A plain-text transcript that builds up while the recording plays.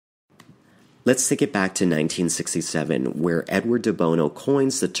Let's take it back to 1967, where Edward de Bono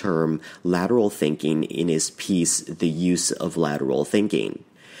coins the term lateral thinking in his piece, The Use of Lateral Thinking.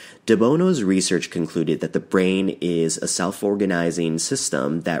 De Bono's research concluded that the brain is a self-organizing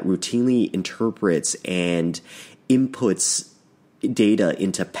system that routinely interprets and inputs data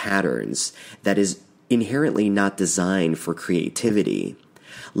into patterns that is inherently not designed for creativity.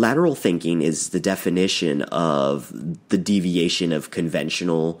 Lateral thinking is the definition of the deviation of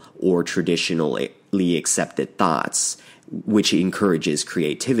conventional or traditionally accepted thoughts, which encourages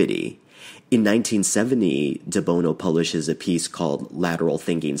creativity. In 1970, de Bono publishes a piece called Lateral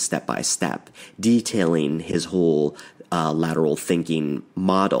Thinking Step by Step, detailing his whole lateral thinking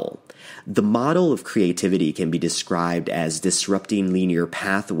model. The model of creativity can be described as disrupting linear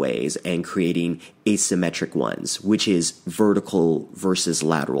pathways and creating asymmetric ones, which is vertical versus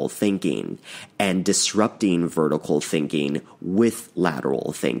lateral thinking, and disrupting vertical thinking with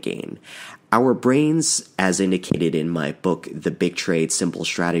lateral thinking. Our brains, as indicated in my book, The Big Trade: Simple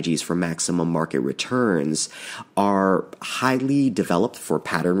Strategies for Maximum Market Returns, are highly developed for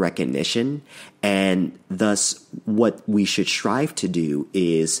pattern recognition, and thus what we should strive to do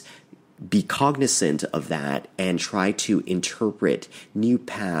is be cognizant of that and try to interpret new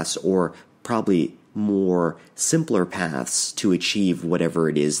paths, or probably more simpler paths, to achieve whatever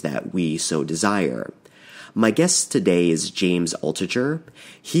it is that we so desire. My guest today is James Altucher.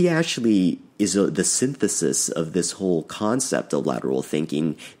 He actually is the synthesis of this whole concept of lateral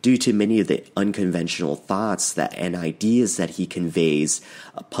thinking due to many of the unconventional thoughts and ideas that he conveys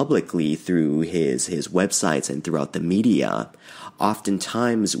publicly through his websites and throughout the media.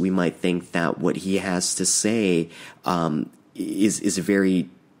 Oftentimes, we might think that what he has to say is very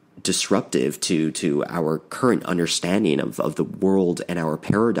disruptive to our current understanding of the world and our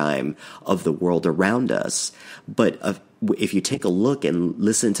paradigm of the world around us. But if you take a look and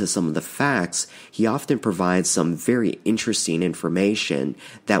listen to some of the facts, he often provides some very interesting information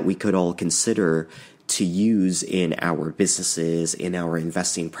that we could all consider to use in our businesses, in our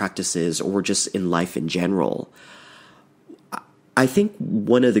investing practices, or just in life in general. I think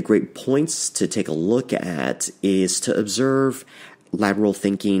one of the great points to take a look at is to observe lateral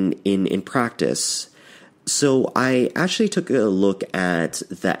thinking in practice. So I actually took a look at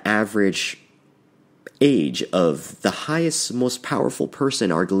the average age of the highest, most powerful person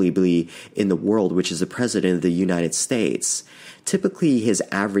arguably in the world, which is the President of the United States. Typically, his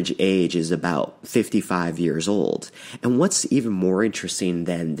average age is about 55 years old. And what's even more interesting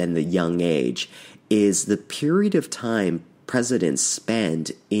than the young age is the period of time presidents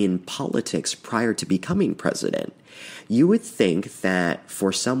spend in politics prior to becoming president. You would think that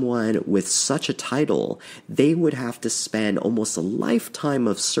for someone with such a title, they would have to spend almost a lifetime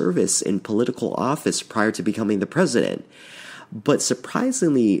of service in political office prior to becoming the president. But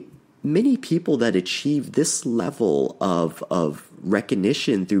surprisingly, many people that achieve this level of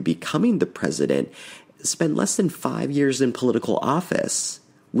recognition through becoming the president spend less than 5 years in political office,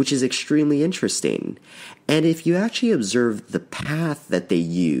 which is extremely interesting. And if you actually observe the path that they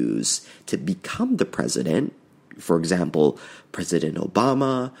use to become the president, for example, President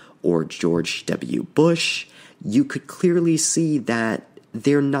Obama or George W. Bush, you could clearly see that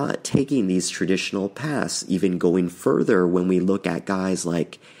they're not taking these traditional paths. Even going further, when we look at guys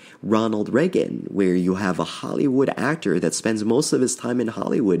like Ronald Reagan, where you have a Hollywood actor that spends most of his time in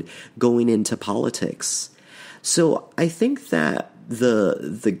Hollywood going into politics. So I think that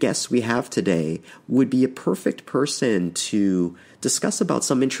the guest we have today would be a perfect person to discuss about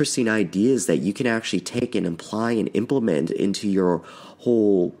some interesting ideas that you can actually take and apply and implement into your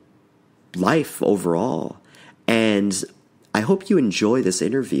whole life overall. And I hope you enjoy this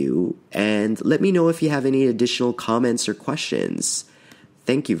interview, and let me know if you have any additional comments or questions.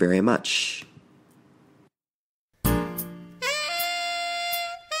 Thank you very much.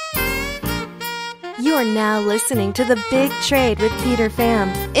 You are now listening to The Big Trade with Peter Pham,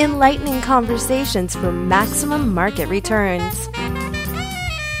 enlightening conversations for maximum market returns.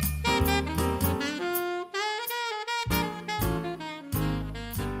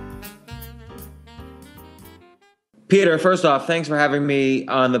 Peter, first off, thanks for having me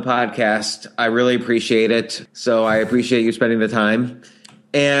on the podcast. I really appreciate it. So I appreciate you spending the time.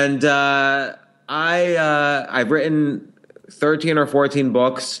 And I've written 13 or 14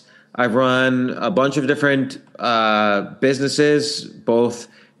 books. I've run a bunch of different businesses, both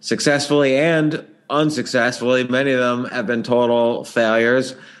successfully and unsuccessfully. Many of them have been total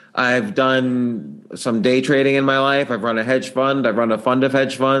failures. I've done some day trading in my life. I've run a hedge fund. I've run a fund of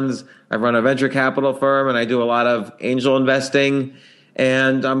hedge funds. I've run a venture capital firm, and I do a lot of angel investing.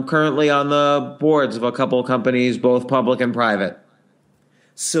 And I'm currently on the boards of a couple of companies, both public and private.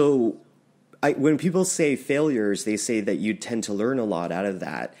 So When people say failures, they say that you tend to learn a lot out of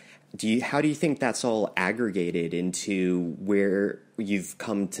that. How do you think that's all aggregated into where you've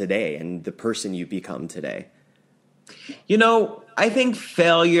come today and the person you've become today? I think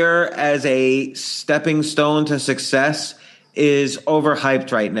failure as a stepping stone to success is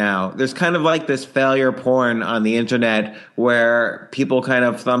overhyped right now. There's kind of like this failure porn on the internet where people kind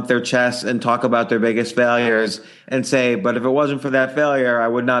of thump their chests and talk about their biggest failures and say, but if it wasn't for that failure, I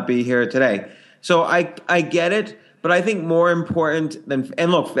would not be here today. So I get it, but I think more important than,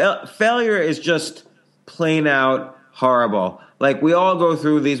 and look, failure is just plain out horrible. Like, we all go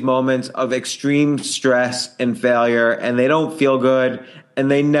through these moments of extreme stress and failure, and they don't feel good,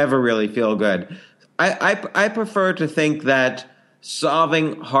 and they never really feel good. I prefer to think that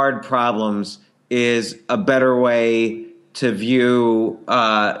solving hard problems is a better way to view,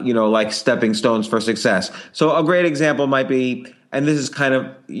 like stepping stones for success. So a great example might be, and this is kind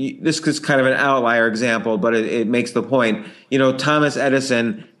of an outlier example, but it makes the point. Thomas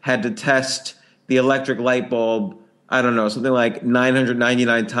Edison had to test the electric light bulb, I don't know, something like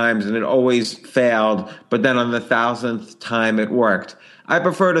 999 times, and it always failed. But then on the 1,000th time, it worked. I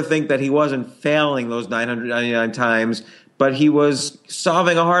prefer to think that he wasn't failing those 999 times, but he was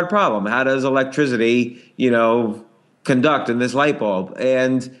solving a hard problem. How does electricity, conduct in this light bulb?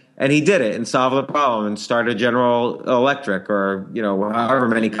 And he did it and solved the problem and started General Electric, or, however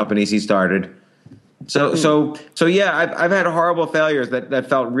many companies he started. So yeah, I've had horrible failures that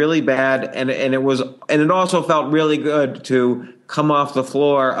felt really bad, and it also felt really good to come off the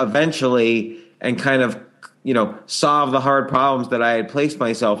floor eventually and kind of solve the hard problems that I had placed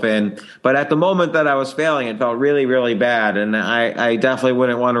myself in. But at the moment that I was failing, it felt really, really bad, and I definitely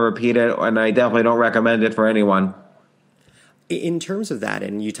wouldn't want to repeat it, and I definitely don't recommend it for anyone. In terms of that,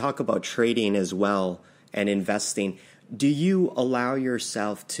 and you talk about trading as well and investing, do you allow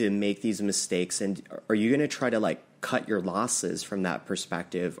yourself to make these mistakes, and are you going to try to cut your losses from that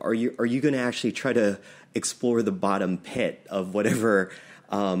perspective? Are you going to actually try to explore the bottom pit of whatever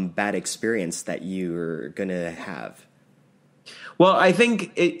bad experience that you're going to have? Well, I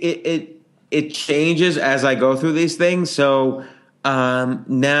think it changes as I go through these things. So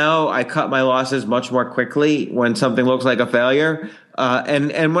now I cut my losses much more quickly when something looks like a failure.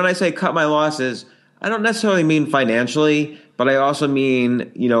 And when I say cut my losses, I don't necessarily mean financially, but I also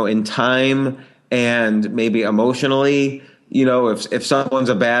mean, in time and maybe emotionally. If someone's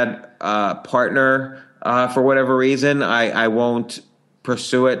a bad partner for whatever reason, I won't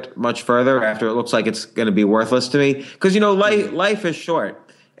pursue it much further after it looks like it's going to be worthless to me. Because, life is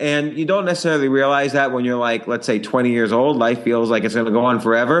short. And you don't necessarily realize that when you're let's say 20 years old. Life feels like it's going to go on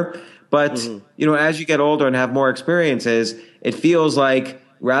forever. But, as you get older and have more experiences, it feels like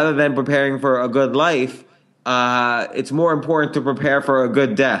rather than preparing for a good life, it's more important to prepare for a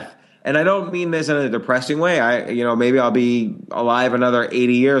good death. And I don't mean this in a depressing way. Maybe I'll be alive another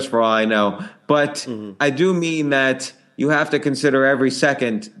 80 years for all I know. But I do mean that you have to consider every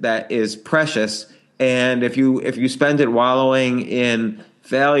second that is precious. And if you spend it wallowing in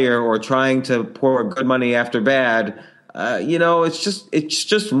failure or trying to pour good money after bad, it's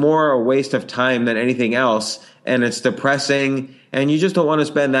just more a waste of time than anything else. And it's depressing. And you just don't want to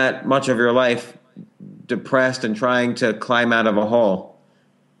spend that much of your life depressed and trying to climb out of a hole.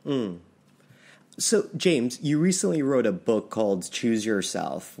 So, James, you recently wrote a book called Choose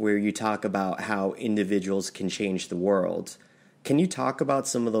Yourself, where you talk about how individuals can change the world. Can you talk about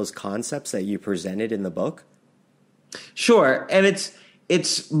some of those concepts that you presented in the book? Sure. And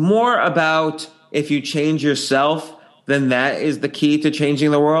it's more about if you change yourself, then that is the key to changing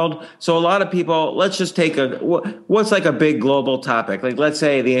the world. So a lot of people, let's just take what's like a big global topic, like let's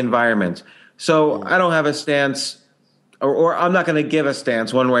say the environment. So I don't have a stance, or I'm not going to give a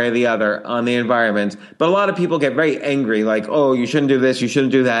stance one way or the other on the environment. But a lot of people get very angry, like, oh, you shouldn't do this, you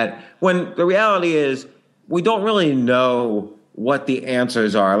shouldn't do that. When the reality is we don't really know what the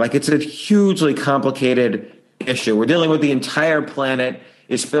answers are. Like, it's a hugely complicated issue. We're dealing with the entire planet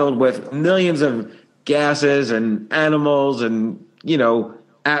is filled with millions of gases and animals and,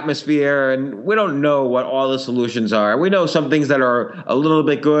 atmosphere. And we don't know what all the solutions are. We know some things that are a little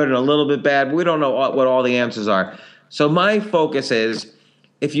bit good and a little bit bad, but we don't know what all the answers are. So my focus is,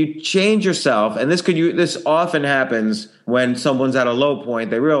 if you change yourself, and this often happens when someone's at a low point,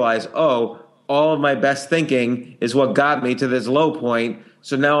 they realize, oh, all of my best thinking is what got me to this low point.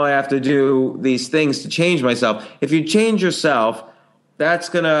 So now I have to do these things to change myself. If you change yourself, that's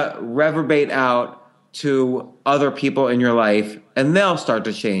going to reverberate out to other people in your life, and they'll start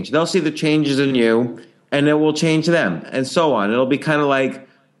to change. They'll see the changes in you, and it will change them, and so on. It'll be kind of like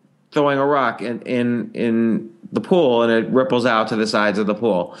throwing a rock in the pool and it ripples out to the sides of the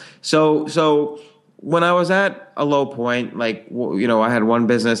pool. So when I was at a low point, like, I had one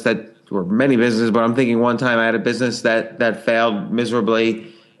business or many businesses, but I'm thinking one time I had a business that failed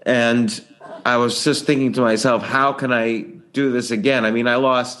miserably, and I was just thinking to myself, how can I do this again? I mean, I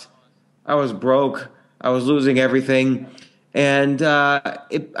was broke, I was losing everything, and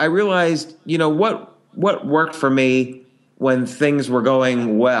I realized, what worked for me when things were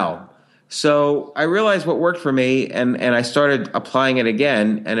going well. So I realized what worked for me, and I started applying it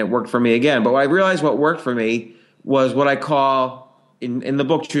again, and it worked for me again. But I realized what worked for me was what I call, in the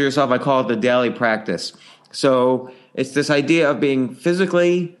book, Choose Yourself, I call it the daily practice. So it's this idea of being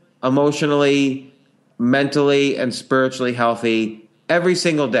physically, emotionally, mentally, and spiritually healthy every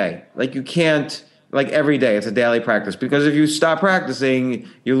single day. Like, you can't, like, every day it's a daily practice, because if you stop practicing,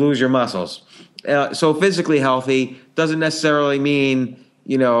 you lose your muscles. So physically healthy doesn't necessarily mean,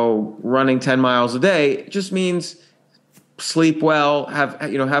 running 10 miles a day. It just means sleep well,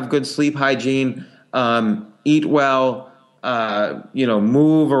 have good sleep hygiene, eat well,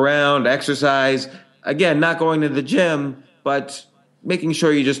 move around, exercise. Again, not going to the gym, but making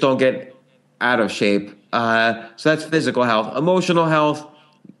sure you just don't get out of shape. So that's physical health. Emotional health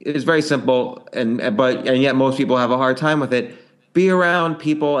is very simple, and yet most people have a hard time with it. Be around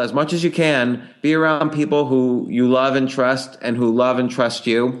people as much as you can. Be around people who you love and trust, and who love and trust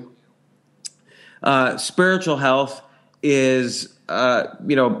you. Spiritual health is, a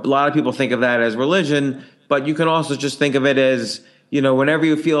lot of people think of that as religion, but you can also just think of it as, whenever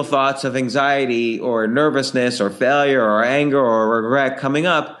you feel thoughts of anxiety or nervousness or failure or anger or regret coming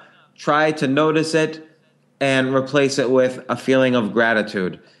up, try to notice it and replace it with a feeling of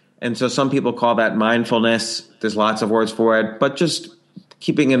gratitude. And so some people call that mindfulness. There's lots of words for it, but just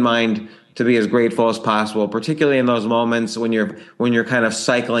keeping in mind to be as grateful as possible, particularly in those moments when you're kind of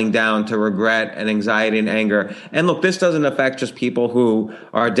cycling down to regret and anxiety and anger. And look, this doesn't affect just people who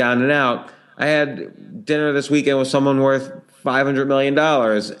are down and out. I had dinner this weekend with someone worth $500 million,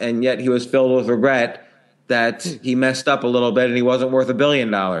 and yet he was filled with regret that he messed up a little bit and he wasn't worth $1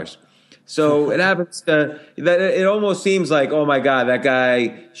 billion. So it happens that it almost seems like, oh my God, that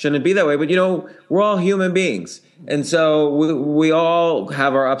guy shouldn't be that way. But we're all human beings. And so we all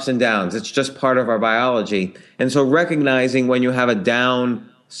have our ups and downs. It's just part of our biology. And so recognizing when you have a down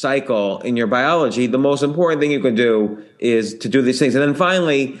cycle in your biology, the most important thing you can do is to do these things. And then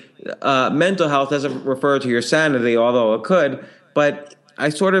finally, mental health doesn't refer to your sanity, although it could. But I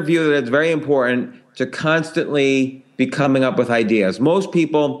sort of view that it's very important to constantly be coming up with ideas. Most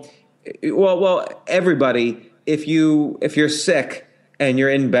people, everybody, if you're sick and you're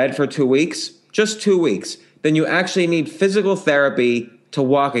in bed for 2 weeks, just 2 weeks, then you actually need physical therapy to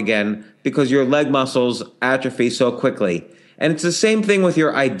walk again, because your leg muscles atrophy so quickly. And it's the same thing with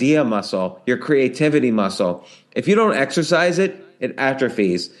your idea muscle, your creativity muscle. If you don't exercise it, it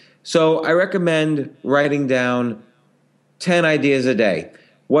atrophies. So I recommend writing down 10 ideas a day.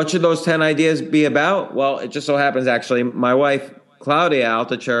 What should those 10 ideas be about? Well, it just so happens, actually, my wife, Claudia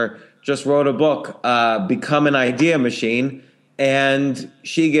Altucher, just wrote a book, Become an Idea Machine. And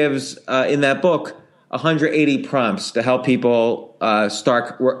she gives, in that book, 180 prompts to help people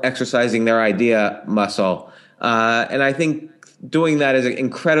start exercising their idea muscle. And I think doing that is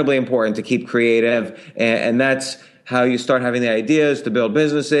incredibly important to keep creative. And that's how you start having the ideas to build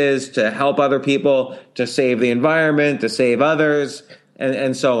businesses, to help other people, to save the environment, to save others,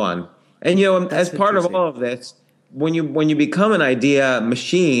 and so on. And, as part of all of this, when you become an idea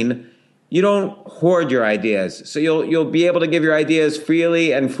machine, you don't hoard your ideas. So you'll be able to give your ideas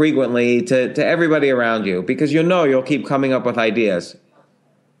freely and frequently to everybody around you, because you'll keep coming up with ideas.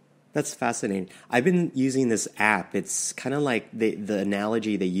 That's fascinating. I've been using this app. It's kind of like the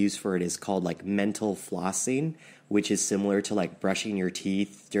analogy they use for it is called like mental flossing, which is similar to like brushing your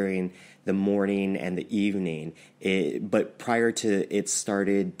teeth during the morning and the evening. But prior to it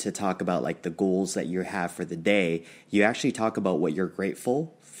started to talk about like the goals that you have for the day, you actually talk about what you're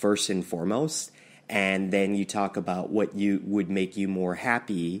grateful first and foremost, and then you talk about what you would make you more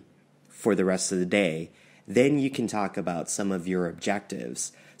happy for the rest of the day. Then you can talk about some of your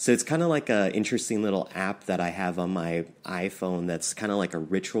objectives. So it's kind of like an interesting little app that I have on my iPhone that's kind of like a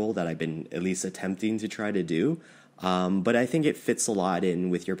ritual that I've been at least attempting to try to do. But I think it fits a lot in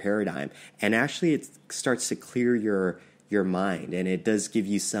with your paradigm. And actually it starts to clear your mind, and it does give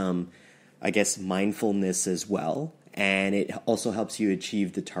you some, I guess, mindfulness as well. And it also helps you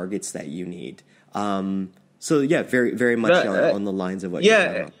achieve the targets that you need. So yeah, very, very much on the lines of what you're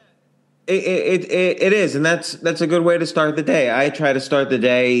talking about. It is, and that's a good way to start the day. I try to start the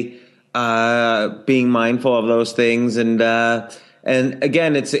day being mindful of those things, and And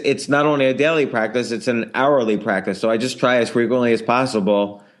again, it's not only a daily practice, it's an hourly practice. So I just try as frequently as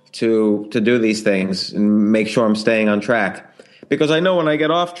possible to do these things and make sure I'm staying on track. Because I know when I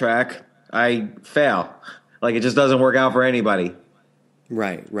get off track, I fail. Like, it just doesn't work out for anybody.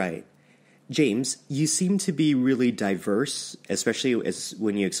 Right, right. James, you seem to be really diverse, especially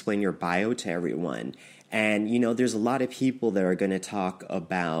when you explain your bio to everyone. And, there's a lot of people that are going to talk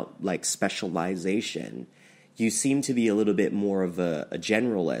about, like, specialization. You seem to be a little bit more of a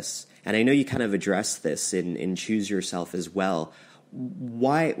generalist. And I know you kind of addressed this in Choose Yourself as well.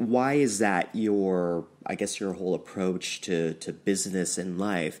 Why is that your whole approach to business and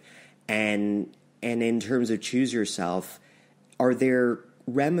life? And in terms of Choose Yourself, are there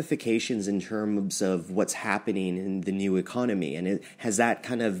ramifications in terms of what's happening in the new economy? And has that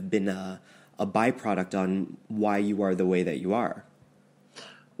kind of been a byproduct on why you are the way that you are?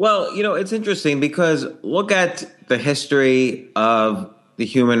 Well, it's interesting because look at the history of the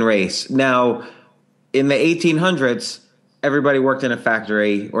human race. Now, in the 1800s, everybody worked in a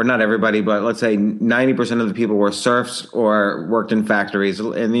factory, or not everybody, but let's say 90% of the people were serfs or worked in factories.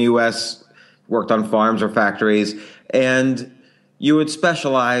 In the U.S., worked on farms or factories, and you would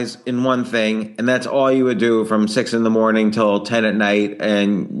specialize in one thing, and that's all you would do from 6 a.m. till 10 at night,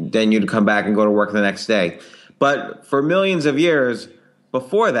 and then you'd come back and go to work the next day. But for millions of years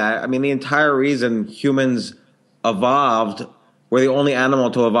before that, the entire reason humans evolved, we're the only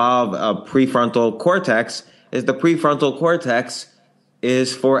animal to evolve a prefrontal cortex, is the prefrontal cortex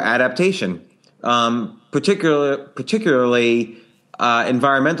is for adaptation, particularly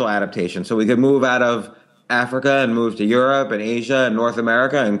environmental adaptation. So we could move out of Africa and move to Europe and Asia and North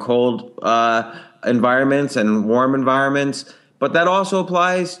America and cold environments and warm environments. But that also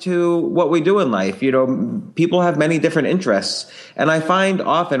applies to what we do in life. People have many different interests. And I find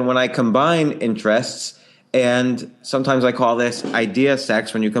often when I combine interests, and sometimes I call this idea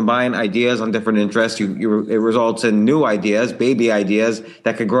sex, when you combine ideas on different interests, it results in new ideas, baby ideas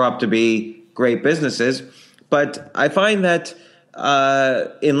that could grow up to be great businesses. But I find that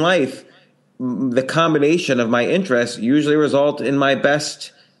in life, the combination of my interests usually result in my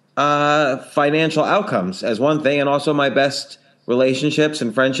best financial outcomes as one thing, and also my best relationships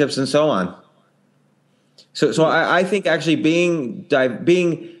and friendships and so on. So I think actually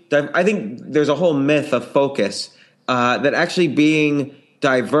I think there's a whole myth of focus that actually being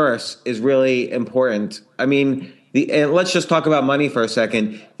diverse is really important. And let's just talk about money for a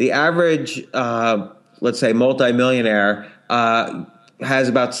second. The average, let's say, multimillionaire has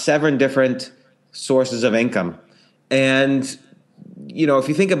about 7 different sources of income. And, if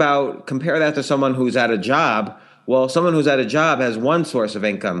you think about, compare that to someone who's at a job, well, someone who's at a job has one source of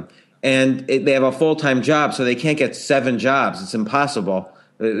income, and they have a full-time job, so they can't get 7 jobs. It's impossible.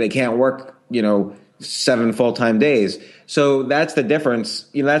 They can't work, 7 full-time days. So that's the difference.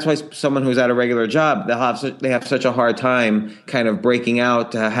 That's why someone who's at a regular job, they have such a hard time kind of breaking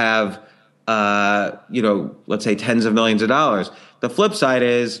out to have, let's say tens of millions of dollars. The flip side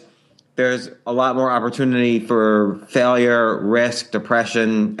is there's a lot more opportunity for failure, risk,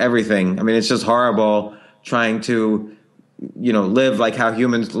 depression, everything. It's just horrible trying to, live like how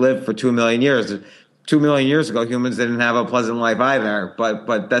humans lived for 2 million years. 2 million years ago, humans didn't have a pleasant life either.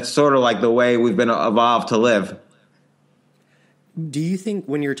 But that's sort of like the way we've been evolved to live. Do you think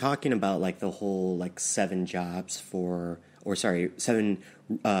when you're talking about like the whole 7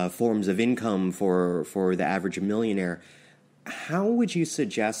 forms of income for the average millionaire, how would you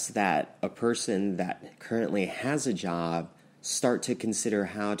suggest that a person that currently has a job start to consider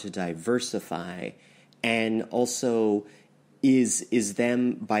how to diversify? And also,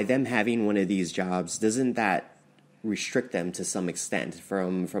 by them having one of these jobs, doesn't that restrict them to some extent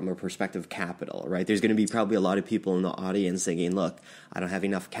from a perspective of capital, right? There's going to be probably a lot of people in the audience thinking, look, I don't have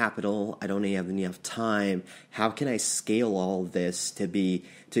enough capital, I don't have enough time. How can I scale all of this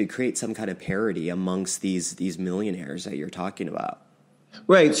to create some kind of parity amongst these millionaires that you're talking about?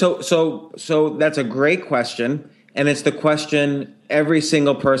 Right. So that's a great question. And it's the question every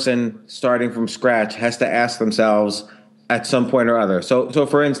single person starting from scratch has to ask themselves at some point or other. So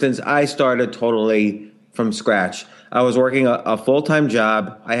for instance, I started totally from scratch. I was working a full-time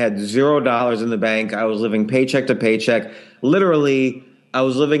job. I had $0 in the bank. I was living paycheck to paycheck. Literally, I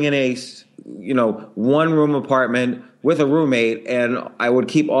was living in a, 1-room apartment with a roommate, and I would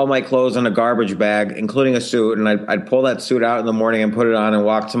keep all my clothes in a garbage bag, including a suit, and I'd pull that suit out in the morning and put it on and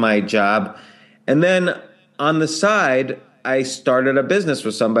walk to my job. And then on the side, I started a business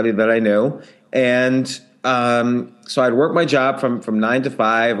with somebody that I knew, and so I'd work my job from 9 to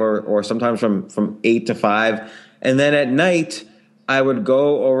 5 or sometimes from 8 to 5. And then at night, I would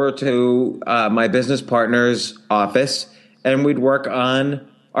go over to my business partner's office and we'd work on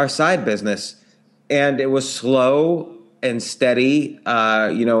our side business. And it was slow and steady,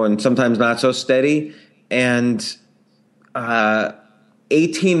 and sometimes not so steady. And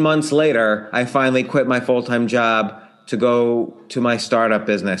 18 months later, I finally quit my full-time job to go to my startup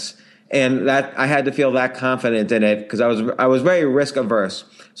business. And that I had to feel that confident in it because I was very risk averse.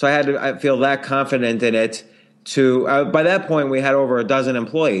 So I feel that confident in it by that point we had over a dozen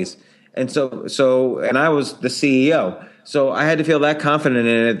employees. And and I was the CEO. So I had to feel that confident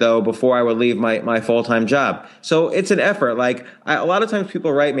in it, though, before I would leave my full-time job. So it's an effort. Like a lot of times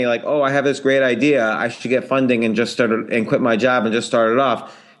people write me like, oh, I have this great idea. I should get funding and just quit my job and just start it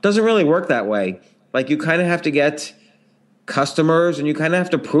off. It doesn't really work that way. Like you kind of have to get customers and you kind of have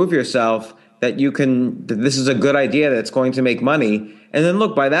to prove yourself that this is a good idea that's going to make money. And then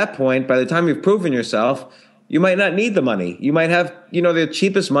look, by that point, by the time you've proven yourself, you might not need the money. You might have, the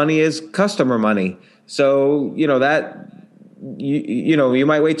cheapest money is customer money. So, you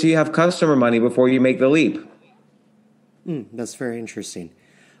might wait till you have customer money before you make the leap. That's very interesting.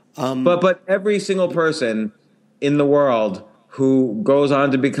 But every single person in the world who goes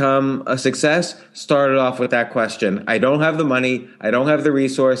on to become a success started off with that question. I don't have the money. I don't have the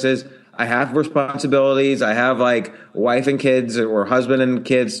resources. I have responsibilities. I have like wife and kids or husband and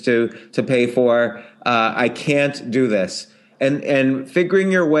kids to pay for. I can't do this. And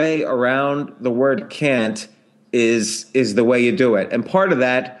figuring your way around the word can't is the way you do it. And part of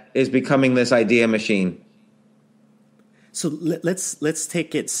that is becoming this idea machine. So let's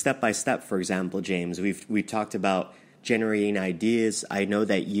take it step by step. For example, James, we've talked about generating ideas. I know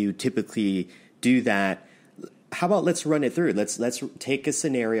that you typically do that. How about let's run it through? Let's take a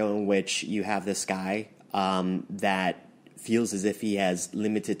scenario in which you have this guy that feels as if he has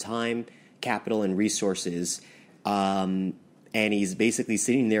limited time, capital, and resources, and he's basically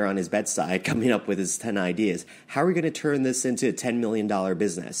sitting there on his bedside coming up with his 10 ideas. How are we going to turn this into a $10 million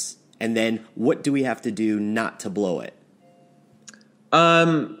business? And then what do we have to do not to blow it?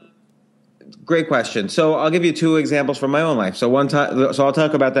 Great question. So I'll give you two examples from my own life. So I'll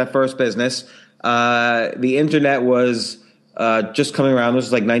talk about that first business. The internet was just coming around. This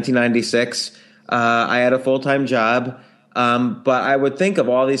was like 1996. I had a full-time job, but I would think of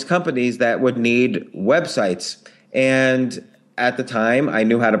all these companies that would need websites. And at the time, I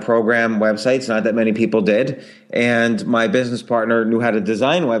knew how to program websites. Not that many people did. And my business partner knew how to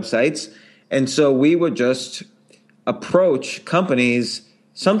design websites. And so we would just approach companies,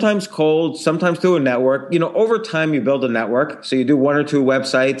 sometimes cold, sometimes through a network. Over time, you build a network. So you do one or two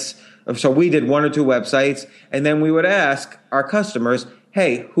websites. So we did one or two websites. And then we would ask our customers,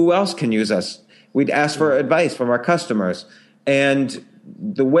 hey, who else can use us? We'd ask for advice from our customers. And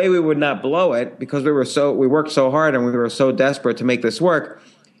the way we would not blow it, because we worked so hard and we were so desperate to make this work,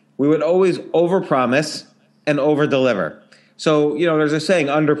 we would always overpromise and overdeliver. So, there's a saying,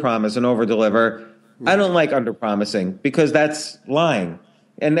 underpromise and overdeliver. I don't like underpromising because that's lying.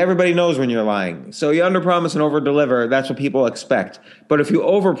 And everybody knows when you're lying. So you underpromise and overdeliver, that's what people expect. But if you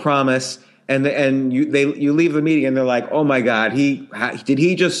overpromise and you leave the meeting and they're like, oh my God, did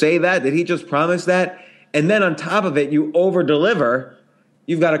he just say that? Did he just promise that? And then on top of it, you overdeliver,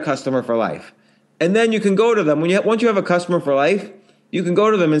 you've got a customer for life. And then you can go to them. Once you have a customer for life, you can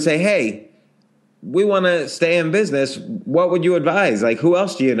go to them and say, hey, we want to stay in business. What would you advise? Like, who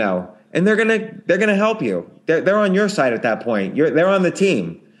else do you know? And they're gonna help you. They're on your side at that point. They're on the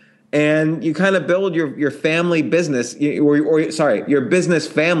team, and you kind of build your family business, your business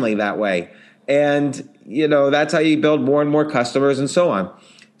family that way. And that's how you build more and more customers and so on.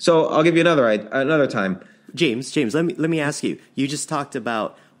 So I'll give you another time. James, let me ask you. You just talked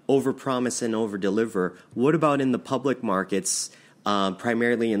about overpromise and overdeliver. What about in the public markets,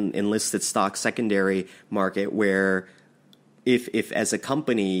 primarily in listed stock secondary market, where if as a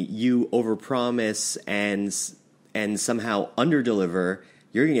company you overpromise and somehow underdeliver,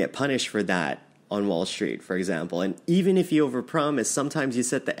 you're going to get punished for that on Wall Street, for example. And even if you overpromise, sometimes you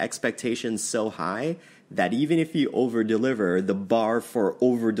set the expectations so high that even if you overdeliver, the bar for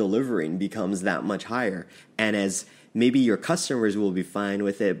overdelivering becomes that much higher. And as maybe your customers will be fine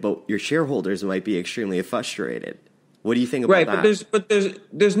with it, but your shareholders might be extremely frustrated. What do you think about that? But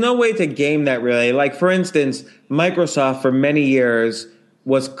there's no way to game that really. Like, for instance, Microsoft for many years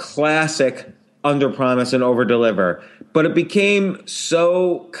was classic underpromise and overdeliver. But it became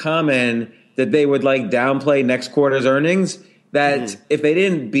so common that they would downplay next quarter's earnings that if they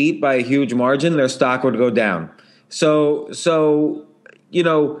didn't beat by a huge margin, their stock would go down. So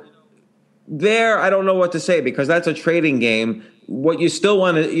there, I don't know what to say because that's a trading game. what you still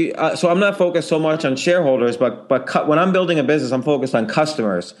want to, so I'm not focused so much on shareholders, but when I'm building a business, I'm focused on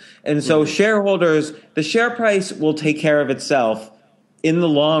customers. And so shareholders, the share price will take care of itself in the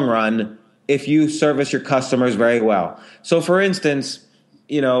long run if you service your customers very well. So for instance,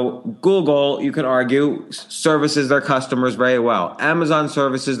 Google, you can argue, services their customers very well. Amazon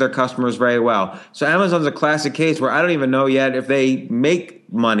services their customers very well. So Amazon's a classic case where I don't even know yet if they make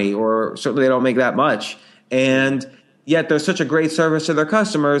money, or certainly they don't make that much. And yet they're such a great service to their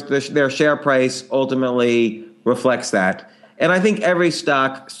customers, their share price ultimately reflects that. And I think every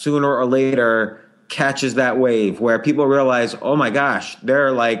stock sooner or later catches that wave where people realize, oh my gosh,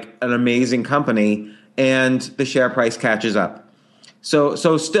 they're like an amazing company, and the share price catches up. So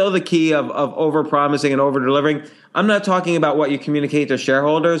still the key of over-promising and over-delivering. I'm not talking about what you communicate to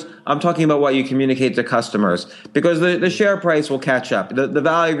shareholders. I'm talking about what you communicate to customers, because the share price will catch up. The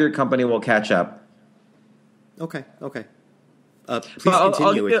value of your company will catch up. Okay. Please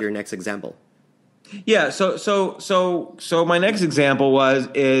continue with your next example. Yeah. So my next example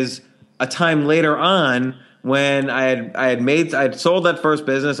is a time later on when I had sold that first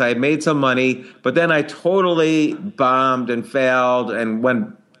business. I had made some money, but then I totally bombed and failed and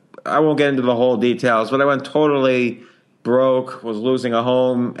I won't get into the whole details, but I went totally broke, was losing a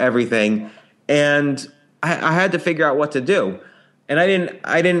home, everything. And I had to figure out what to do. And I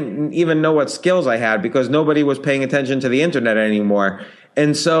didn't even know what skills I had, because nobody was paying attention to the internet anymore.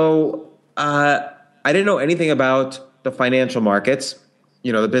 And so I didn't know anything about the financial markets,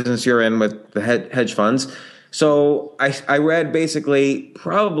 the business you're in with the hedge funds. So I read basically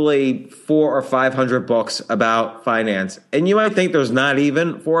probably 400 or 500 books about finance. And you might think there's not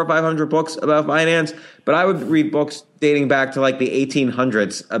even 400 or 500 books about finance, but I would read books dating back to like the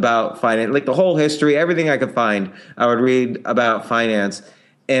 1800s about finance, like the whole history, everything I could find, I would read about finance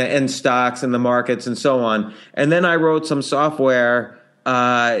and stocks and the markets and so on. And then I wrote some software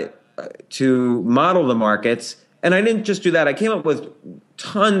to model the markets. And I didn't just do that. I came up with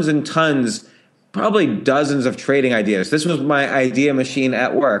tons and tons, probably dozens of trading ideas. This was my idea machine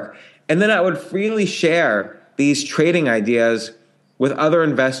at work. And then I would freely share these trading ideas with other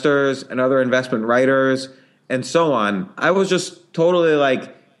investors and other investment writers and so on. I was just totally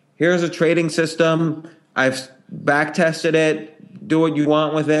like, here's a trading system. I've back tested it. Do what you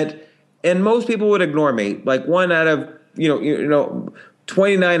want with it. And most people would ignore me. Like 1 out of,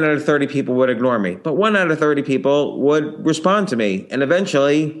 29 out of 30 people would ignore me. But 1 out of 30 people would respond to me. And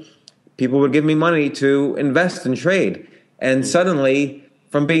eventually people would give me money to invest and trade. And suddenly,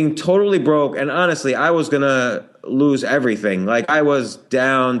 from being totally broke, and honestly, I was going to lose everything. Like I was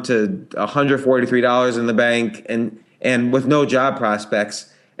down to $143 in the bank and with no job prospects.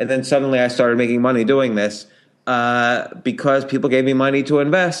 And then suddenly I started making money doing this because people gave me money to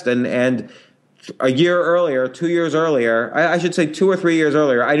invest. And a year earlier, 2 years earlier, I should say 2 or 3 years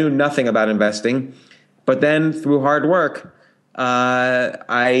earlier, I knew nothing about investing. But then through hard work, and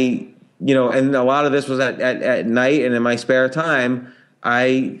a lot of this was at night and in my spare time,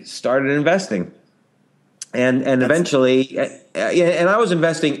 I started investing. And eventually, and I was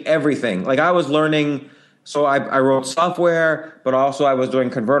investing everything. Like I was learning, so I wrote software, but also I was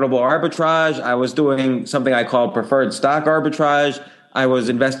doing convertible arbitrage. I was doing something I call preferred stock arbitrage. I was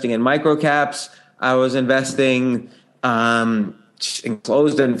investing in microcaps. I was investing in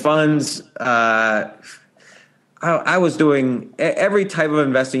closed-end funds. I was doing every type of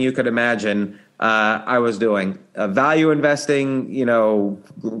investing you could imagine. I was doing value investing,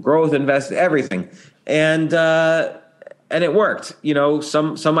 growth investing, everything, and it worked.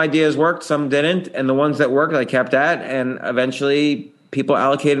 Some ideas worked, some didn't, and the ones that worked, I kept at, and eventually people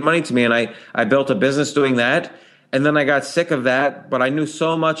allocated money to me, and I built a business doing that. And then I got sick of that, but I knew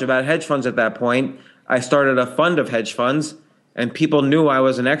so much about hedge funds at that point. I started a fund of hedge funds. And people knew I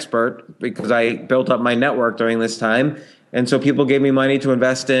was an expert because I built up my network during this time. And so people gave me money to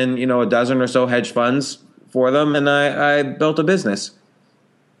invest in, a dozen or so hedge funds for them. And I built a business.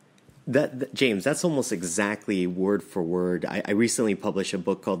 James, that's almost exactly word for word. I recently published a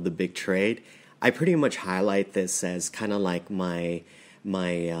book called The Big Trade. I pretty much highlight this as kind of like my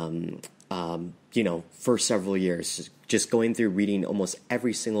first several years, just going through reading almost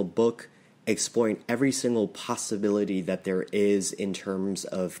every single book, exploring every single possibility that there is in terms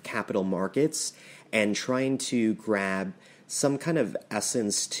of capital markets, and trying to grab some kind of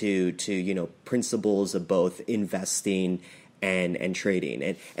essence to principles of both investing and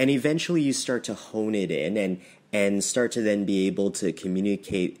trading. And eventually you start to hone it in and start to then be able to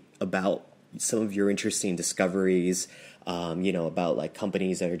communicate about some of your interesting discoveries, about like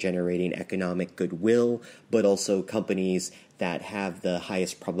companies that are generating economic goodwill, but also companies that have the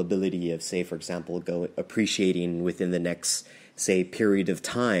highest probability of, say, for example, appreciating within the next say, period of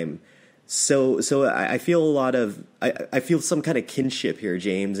time. So I feel I feel some kind of kinship here,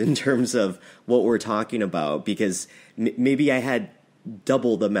 James, in terms of what we're talking about, because maybe I had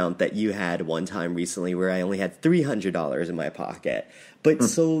double the amount that you had one time recently, where I only had $300 in my pocket. But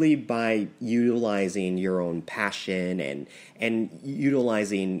solely by utilizing your own passion and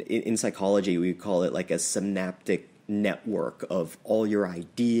utilizing, in psychology, we call it like a synaptic network of all your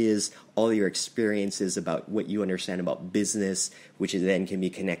ideas, all your experiences about what you understand about business, which then can be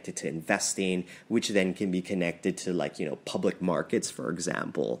connected to investing, which then can be connected to, like, public markets, for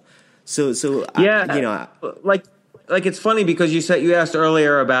example. So yeah, like it's funny because you asked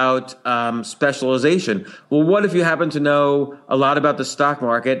earlier about specialization. Well, what if you happen to know a lot about the stock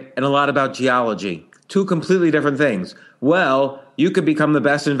market and a lot about geology? Two completely different things. Well, you could become the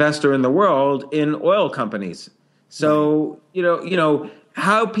best investor in the world in oil companies. So,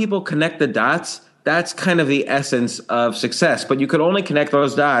 how people connect the dots, that's kind of the essence of success. But you could only connect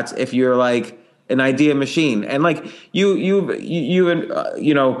those dots if you're like an idea machine. And like you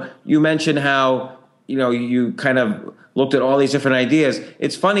mentioned how, you kind of looked at all these different ideas.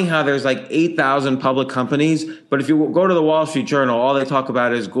 It's funny how there's like 8,000 public companies, but if you go to the Wall Street Journal, all they talk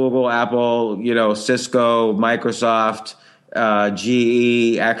about is Google, Apple, Cisco, Microsoft,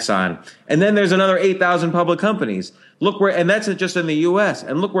 GE, Exxon. And then there's another 8,000 public companies. And that's just in the US.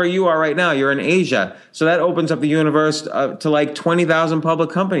 And look where you are right now. You're in Asia. So that opens up the universe to like 20,000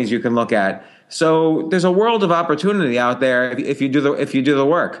 public companies you can look at. So there's a world of opportunity out there if you do the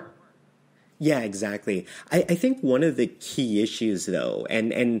work. Yeah, exactly. I think one of the key issues, though,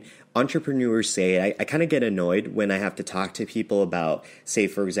 and entrepreneurs say, I kind of get annoyed when I have to talk to people about, say,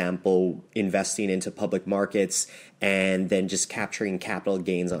 for example, investing into public markets and then just capturing capital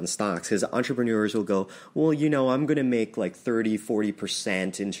gains on stocks. Because entrepreneurs will go, well, I'm going to make like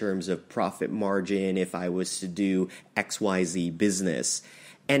 30-40% in terms of profit margin if I was to do XYZ business.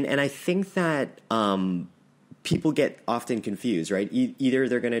 And I think that people get often confused, right? Either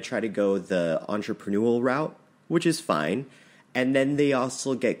they're going to try to go the entrepreneurial route, which is fine, and then they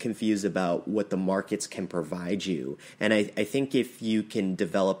also get confused about what the markets can provide you. And I think if you can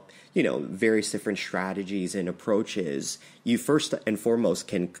develop, various different strategies and approaches, you first and foremost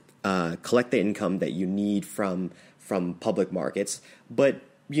can collect the income that you need from public markets. But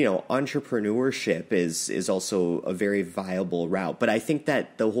entrepreneurship is also a very viable route. But I think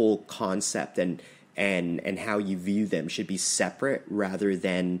that the whole concept and how you view them should be separate rather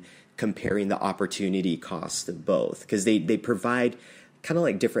than comparing the opportunity cost of both, because they provide kind of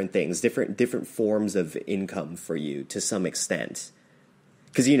like different things, different forms of income for you to some extent.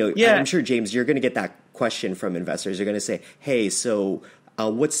 Because, I'm sure, James, you're going to get that question from investors. You're going to say, hey, so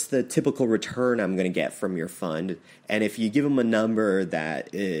what's the typical return I'm going to get from your fund? And if you give them a number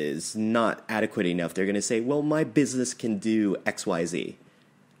that is not adequate enough, they're going to say, well, my business can do XYZ.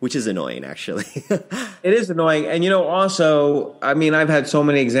 Which is annoying, actually. It is annoying. And, also, I've had so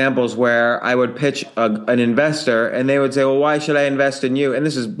many examples where I would pitch an investor and they would say, well, why should I invest in you? And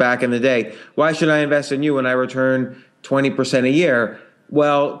this is back in the day. Why should I invest in you when I return 20% a year?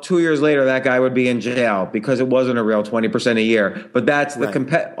 Well, 2 years later, that guy would be in jail because it wasn't a real 20% a year. But that's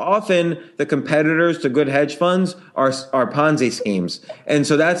often the competitors to good hedge funds are Ponzi schemes. And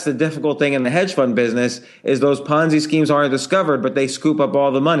so that's the difficult thing in the hedge fund business is those Ponzi schemes aren't discovered, but they scoop up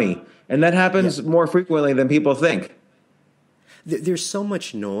all the money. And that happens more frequently than people think. There's so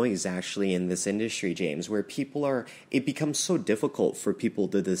much noise actually in this industry, James, where it becomes so difficult for people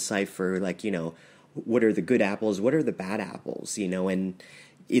to decipher, like, what are the good apples? What are the bad apples? And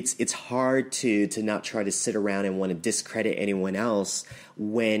it's hard to not try to sit around and want to discredit anyone else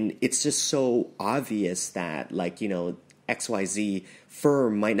when it's just so obvious that, like, XYZ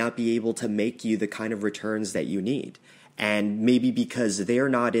firm might not be able to make you the kind of returns that you need. And maybe because they're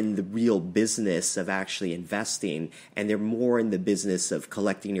not in the real business of actually investing and they're more in the business of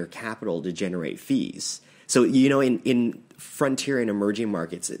collecting your capital to generate fees. So, in frontier and emerging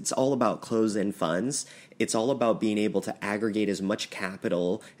markets, it's all about closed-end funds. It's all about being able to aggregate as much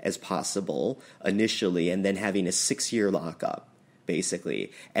capital as possible initially and then having a 6-year lockup,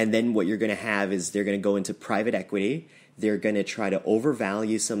 basically. And then what you're going to have is they're going to go into private equity. They're going to try to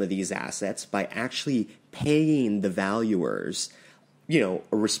overvalue some of these assets by actually paying the valuers, a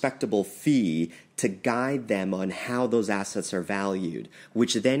respectable fee to guide them on how those assets are valued,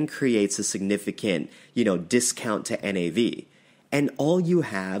 which then creates a significant, discount to NAV. And all you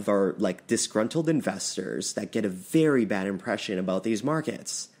have are like disgruntled investors that get a very bad impression about these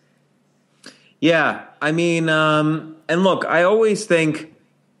markets. Yeah. And look, I always think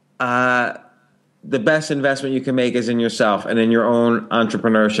the best investment you can make is in yourself and in your own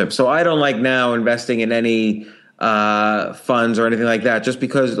entrepreneurship. So I don't like now investing in any funds or anything like that, just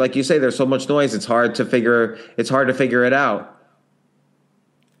because, like you say, there's so much noise. It's hard to figure it out.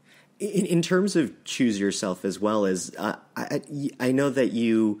 In terms of choose yourself, as well as I know that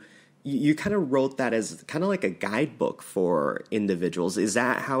you kind of wrote that as kind of like a guidebook for individuals. Is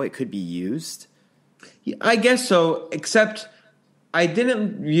that how it could be used? I guess so, except I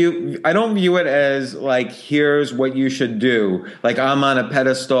don't view it as like, here's what you should do. Like, I'm on a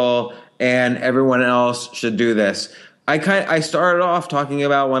pedestal and everyone else should do this. I started off talking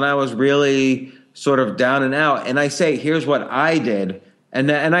about when I was really sort of down and out, and I say, here's what I did.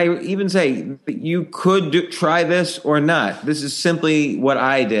 And I even say, you could try this or not. This is simply what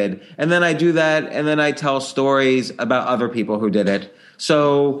I did. And then I do that, and then I tell stories about other people who did it.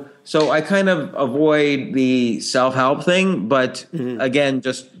 So I kind of avoid the self-help thing, but again,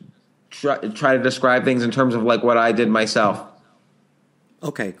 just try to describe things in terms of like what I did myself.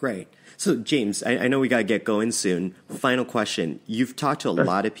 Okay, great. So James, I know we got to get going soon. Final question. You've talked to a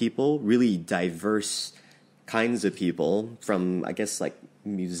lot of people, really diverse kinds of people, from, I guess, like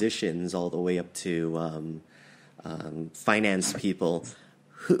musicians all the way up to finance people.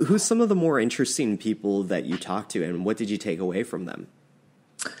 Who's some of the more interesting people that you talked to, and what did you take away from them?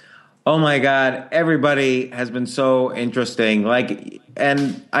 Oh my God, everybody has been so interesting. Like,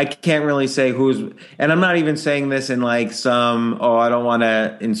 and I can't really say who's, and I'm not even saying this in like some, I don't want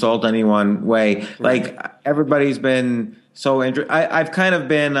to insult anyone way. Like, everybody's been so interesting. I've kind of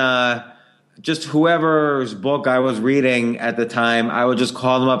been, just whoever's book I was reading at the time, I would just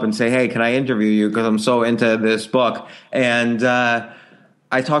call them up and say, hey, can I interview you? Because I'm so into this book. And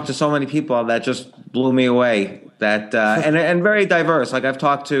I talked to so many people that just blew me away. That and very diverse. Like, I've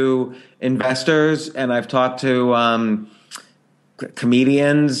talked to investors, and I've talked to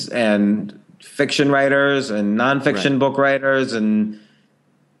comedians and fiction writers and nonfiction book writers, and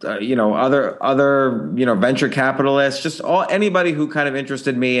other venture capitalists. Just anybody who kind of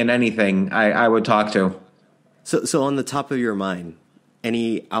interested me in anything, I would talk to. So on the top of your mind,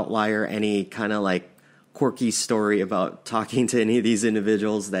 any outlier, any kind of like quirky story about talking to any of these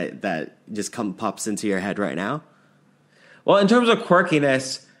individuals that just pops into your head right now? Well, in terms of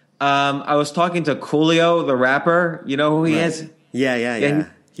quirkiness, I was talking to Coolio, the rapper. You know who he is? Yeah.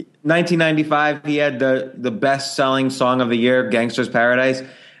 1995, he had the best-selling song of the year, Gangsta's Paradise.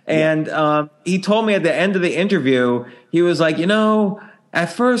 And he told me at the end of the interview, he was like,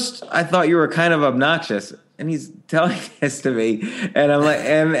 at first I thought you were kind of obnoxious. And he's telling this to me. And I'm like,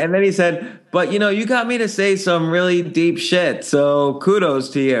 and then he said, but you got me to say some really deep shit. So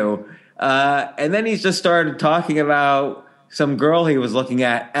kudos to you. And then he's just started talking about some girl he was looking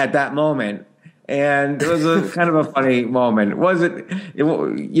at that moment. And it was a kind of a funny moment. Was it,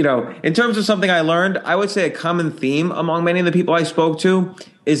 in terms of something I learned, I would say a common theme among many of the people I spoke to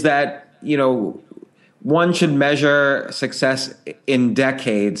is that, one should measure success in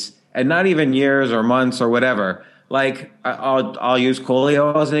decades and not even years or months or whatever. Like, I'll use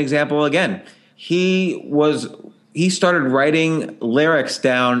Coolio as an example again. He started writing lyrics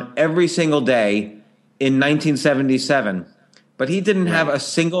down every single day in 1977, but he didn't have a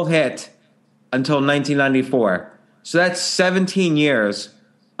single hit until 1994. So that's 17 years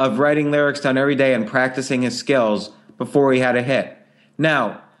of writing lyrics down every day and practicing his skills before he had a hit.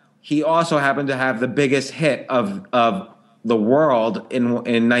 Now, he also happened to have the biggest hit of the world in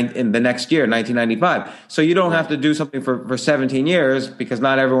the next year, 1995. So you don't have to do something for 17 years, because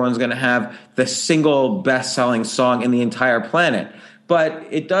not everyone's going to have the single best-selling song in the entire planet. But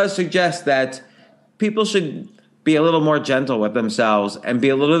it does suggest that people should be a little more gentle with themselves and be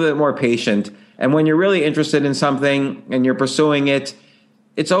a little bit more patient. And when you're really interested in something and you're pursuing it,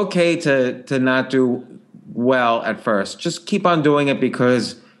 it's okay to not do well at first. Just keep on doing it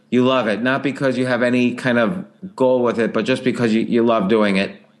because you love it, not because you have any kind of goal with it, but just because you love doing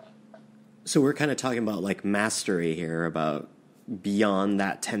it. So we're kind of talking about like mastery here, about beyond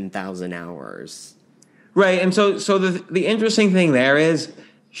that 10,000 hours. Right. And so the interesting thing there is,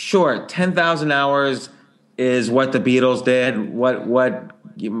 sure, 10,000 hours is what the Beatles did, what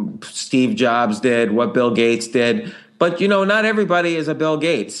Steve Jobs did, what Bill Gates did. But, not everybody is a Bill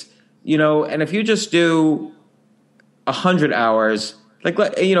Gates, and if you just do 100 hours, and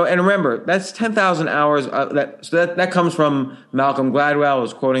remember, that's 10,000 hours. That comes from Malcolm Gladwell,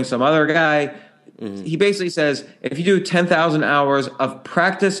 who's quoting some other guy. Mm-hmm. He basically says, if you do 10,000 hours of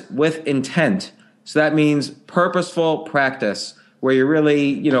practice with intent, so that means purposeful practice, where you're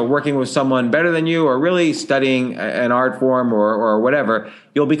really, working with someone better than you, or really studying an art form or whatever,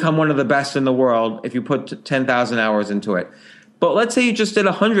 you'll become one of the best in the world if you put 10,000 hours into it. But let's say you just did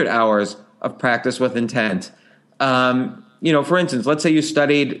 100 hours of practice with intent. For instance, let's say you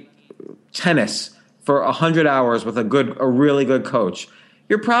studied tennis for 100 hours with a really good coach,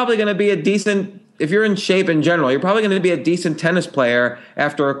 you're probably going to be a decent, if you're in shape in general, you're probably going to be a decent tennis player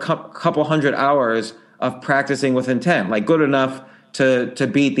after a couple hundred hours of practicing with intent, like good enough to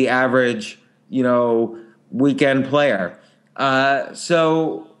beat the average, weekend player.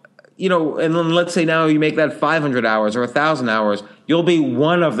 So, and then let's say now you make that 500 hours or 1,000 hours, you'll be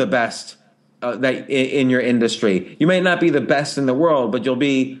one of the best that in your industry. You may not be the best in the world, but you'll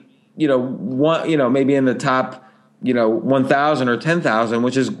be, maybe in the top, 1,000 or 10,000,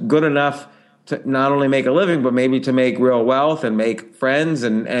 which is good enough to not only make a living, but maybe to make real wealth and make friends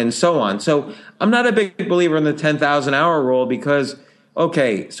and so on. So I'm not a big believer in the 10,000 hour rule because,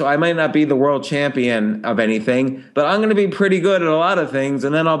 okay, so I might not be the world champion of anything, but I'm going to be pretty good at a lot of things.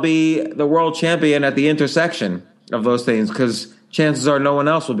 And then I'll be the world champion at the intersection of those things because chances are no one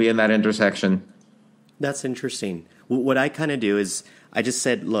else will be in that intersection. That's interesting. What I kind of do is I just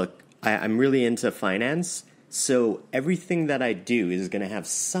said, look, I'm really into finance. So everything that I do is going to have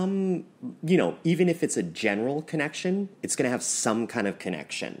some, even if it's a general connection, it's going to have some kind of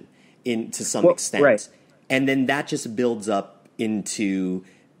connection to some extent. Right. And then that just builds up into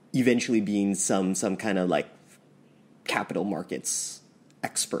eventually being some kind of like capital markets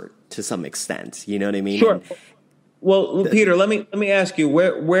expert to some extent. You know what I mean? Sure. Well, Peter, let me ask you,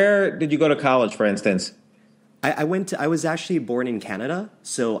 where did you go to college, for instance? I was actually born in Canada,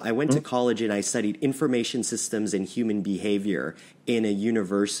 so I went to college and I studied information systems and human behavior in a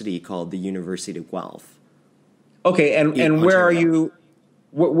university called the University of Guelph. Okay, and where are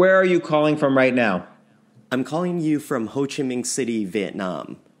you calling from right now? I'm calling you from Ho Chi Minh City,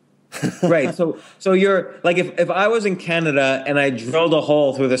 Vietnam. Right. So you're like, if I was in Canada and I drilled a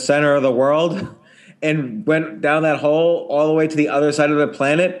hole through the center of the world and went down that hole all the way to the other side of the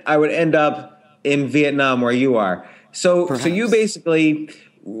planet, I would end up in Vietnam where you are. So you basically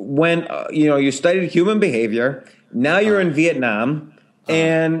went, you studied human behavior. Now you're in Vietnam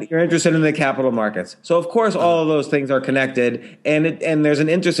and you're interested in the capital markets. So of course, all of those things are connected and there's an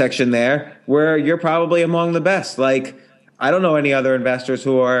intersection there where you're probably among the best. Like, I don't know any other investors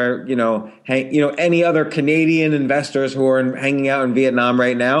who are, any other Canadian investors who are hanging out in Vietnam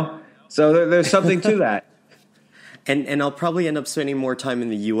right now. So there's something to that. And I'll probably end up spending more time in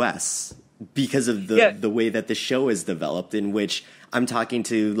the U.S. because of the way that the show is developed, in which I'm talking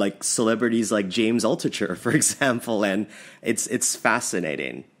to like celebrities like James Altucher, for example, and it's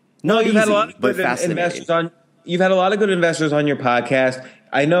fascinating. You've had a lot of good investors on. You've had a lot of good investors on your podcast.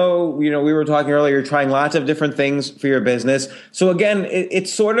 I know, we were talking earlier, you're trying lots of different things for your business. So again, it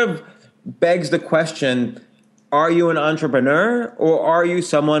sort of begs the question, are you an entrepreneur or are you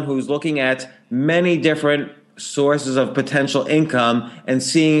someone who's looking at many different sources of potential income and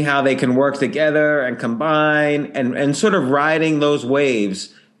seeing how they can work together and combine and sort of riding those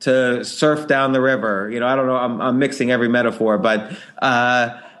waves to surf down the river? I don't know, I'm mixing every metaphor, but,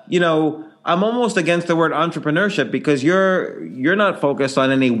 I'm almost against the word entrepreneurship because you're not focused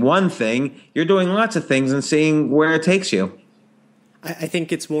on any one thing. You're doing lots of things and seeing where it takes you. I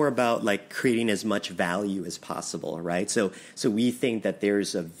think it's more about like creating as much value as possible, right? So we think that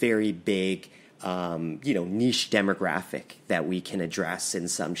there's a very big niche demographic that we can address in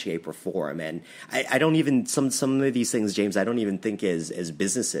some shape or form. And I don't even, some of these things, James, I don't even think as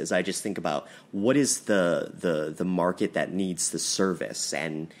businesses. I just think about what is the market that needs the service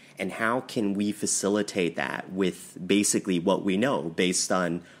and how can we facilitate that with basically what we know based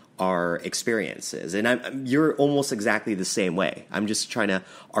on our experiences. And you're almost exactly the same way. I'm just trying to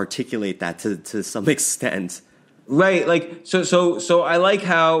articulate that to some extent. Right. Like, so I like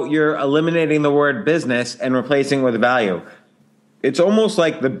how you're eliminating the word business and replacing it with value. It's almost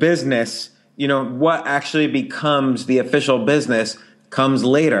like the business, what actually becomes the official business comes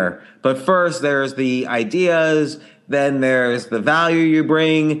later. But first there's the ideas, then there's the value you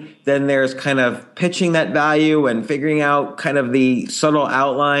bring, then there's kind of pitching that value and figuring out kind of the subtle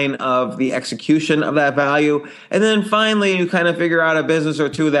outline of the execution of that value. And then finally you kind of figure out a business or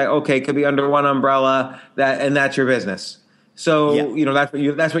two that, okay, could be under one umbrella, and that's your business. So,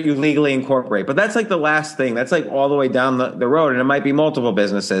 that's what you legally incorporate. But that's like the last thing. That's like all the way down the road, and it might be multiple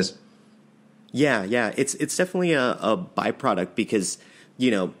businesses. Yeah. It's definitely a byproduct because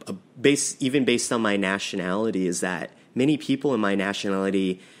even based on my nationality, is that many people in my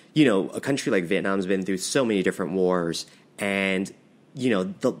nationality, a country like Vietnam's been through so many different wars, and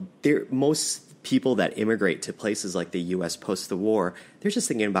most people that immigrate to places like the U.S. post the war, they're just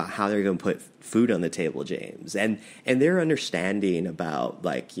thinking about how they're going to put food on the table, James, and their understanding about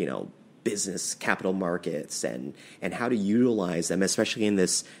business capital markets and how to utilize them, especially in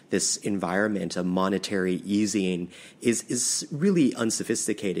this environment of monetary easing, is really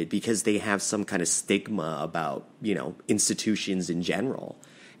unsophisticated because they have some kind of stigma about, institutions in general,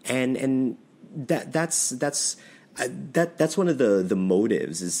 and that's one of the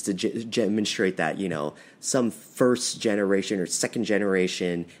motives, is to demonstrate that, some first generation or second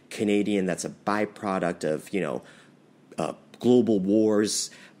generation Canadian that's a byproduct of, global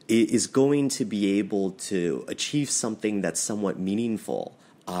wars is going to be able to achieve something that's somewhat meaningful,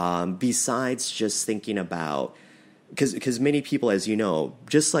 besides just thinking about, because many people, as you know,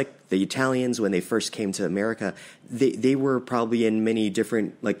 just like the Italians when they first came to America, they were probably in many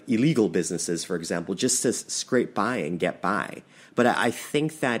different illegal businesses, for example, just to scrape by and get by. But I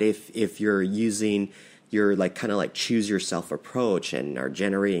think that if you're using your kind of choose yourself approach and are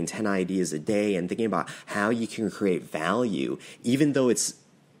generating 10 ideas a day and thinking about how you can create value, even though it's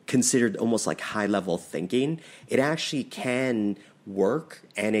considered almost like high level thinking, it actually can work,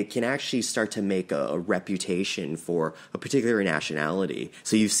 and it can actually start to make a reputation for a particular nationality.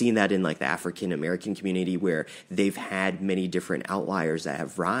 So you've seen that in the African American community, where they've had many different outliers that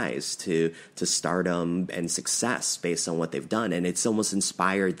have rise to stardom and success based on what they've done, and it's almost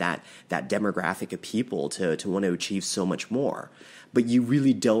inspired that demographic of people to want to achieve so much more. But you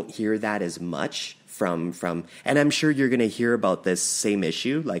really don't hear that as much from and I'm sure you're going to hear about this same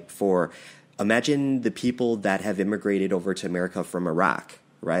issue, imagine the people that have immigrated over to America from Iraq,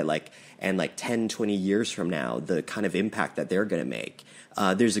 right? And 10, 20 years from now, the kind of impact that they're going to make.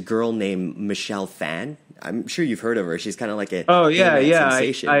 There's a girl named Michelle Phan. I'm sure you've heard of her. She's kind of like a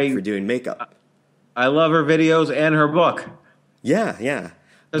sensation for doing makeup. I love her videos and her book. Yeah.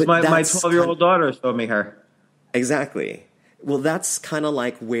 Because my 12-year-old daughter showed me her. Exactly. Well, that's kind of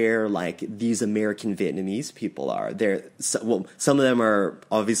where these American Vietnamese people are. Some of them are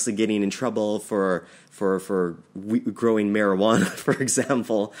obviously getting in trouble for growing marijuana, for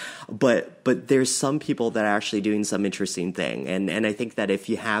example. But there's some people that are actually doing some interesting thing. And I think that if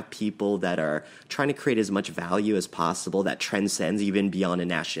you have people that are trying to create as much value as possible that transcends even beyond a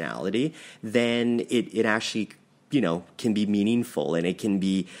nationality, then it actually can be meaningful, and it can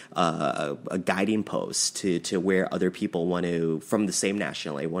be a guiding post to where other people from the same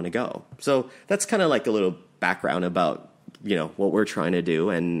nationality want to go. So that's kind of a little background about, what we're trying to do.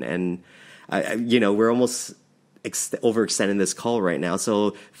 And we're almost overextending this call right now.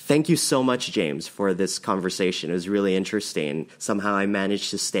 So thank you so much, James, for this conversation. It was really interesting. Somehow I managed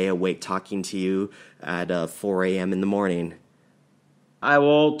to stay awake talking to you at 4 a.m. in the morning. I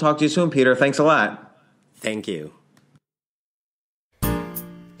will talk to you soon, Peter. Thanks a lot. Thank you.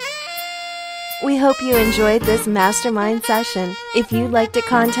 We hope you enjoyed this mastermind session. If you'd like to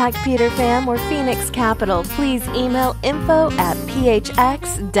contact Peter Pham or Phoenix Capital, please email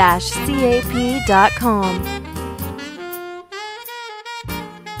info@phx-cap.com.